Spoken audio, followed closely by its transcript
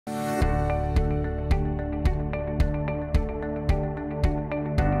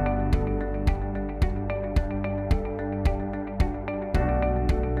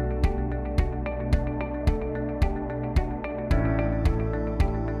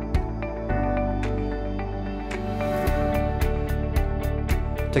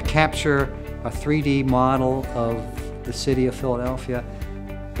to capture a 3D model of the city of Philadelphia.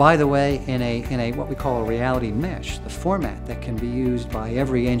 By the way, in a what we call a reality mesh, the format that can be used by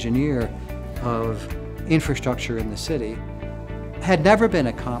every engineer of infrastructure in the city, had never been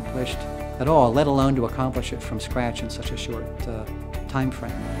accomplished at all, let alone to accomplish it from scratch in such a short time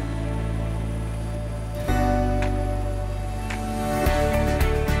frame.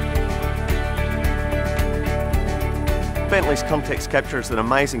 Bentley's Context Capture is an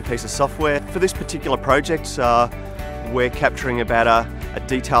amazing piece of software. For this particular project, we're capturing about a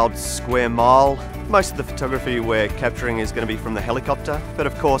detailed square mile. Most of the photography we're capturing is going to be from the helicopter, but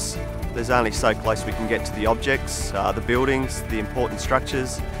of course there's only so close we can get to the objects, the buildings, the important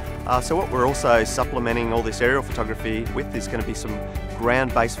structures. So what we're also supplementing all this aerial photography with is going to be some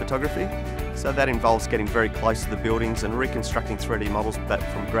ground-based photography. So that involves getting very close to the buildings and reconstructing 3D models but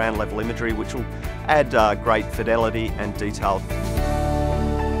from ground level imagery, which will add great fidelity and detail.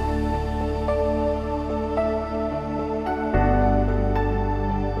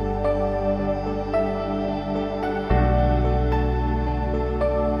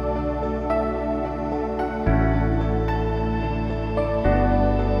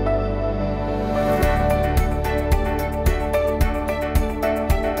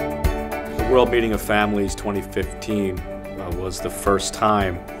 The World Meeting of Families 2015 was the first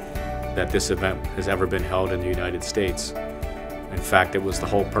time that this event has ever been held in the United States. In fact, it was the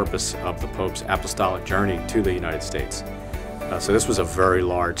whole purpose of the Pope's apostolic journey to the United States. So this was a very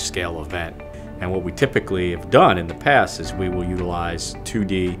large-scale event. And what we typically have done in the past is we will utilize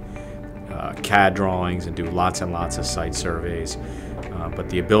 2D CAD drawings and do lots and lots of site surveys. But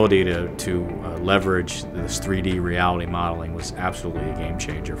the ability to leverage this 3D reality modeling was absolutely a game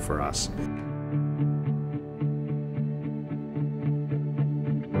changer for us.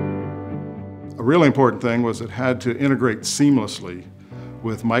 A really important thing was it had to integrate seamlessly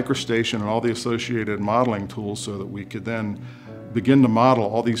with MicroStation and all the associated modeling tools so that we could then begin to model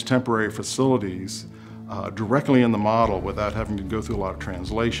all these temporary facilities directly in the model without having to go through a lot of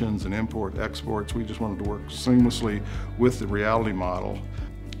translations and import exports. We just wanted to work seamlessly with the reality model.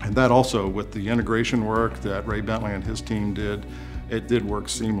 And that also, with the integration work that Ray Bentley and his team did, it did work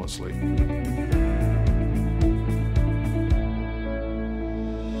seamlessly.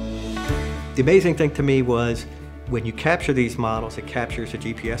 The amazing thing to me was when you capture these models, it captures the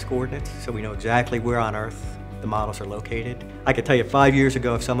GPS coordinates, so we know exactly where on Earth the models are located. I could tell you 5 years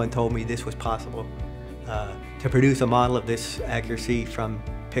ago, if someone told me this was possible, to produce a model of this accuracy from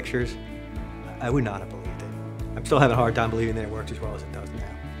pictures, I would not have believed it. I'm still having a hard time believing that it works as well as it does now.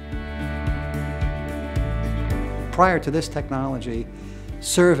 Prior to this technology,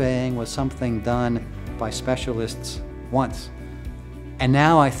 surveying was something done by specialists once. And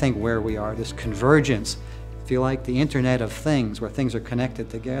now I think where we are, this convergence, if you like, the Internet of Things, where things are connected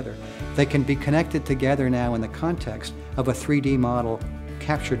together, they can be connected together now in the context of a 3D model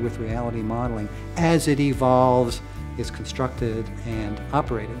captured with reality modeling as it evolves, is constructed, and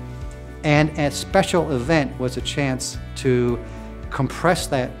operated. And a special event was a chance to compress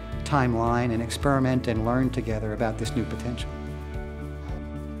that timeline and experiment and learn together about this new potential.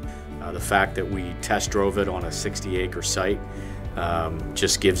 The fact that we test drove it on a 60-acre site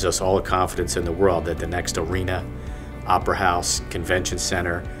just gives us all the confidence in the world that the next arena, opera house, convention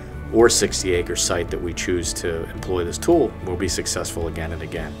center, or 60-acre site that we choose to employ this tool will be successful again and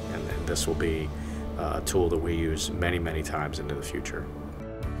again. And this will be a tool that we use many, many times into the future.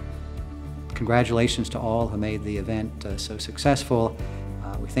 Congratulations to all who made the event so successful.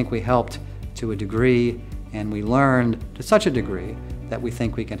 We think we helped to a degree, and we learned to such a degree that we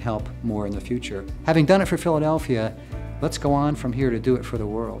think we can help more in the future. Having done it for Philadelphia, let's go on from here to do it for the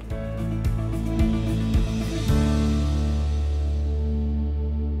world.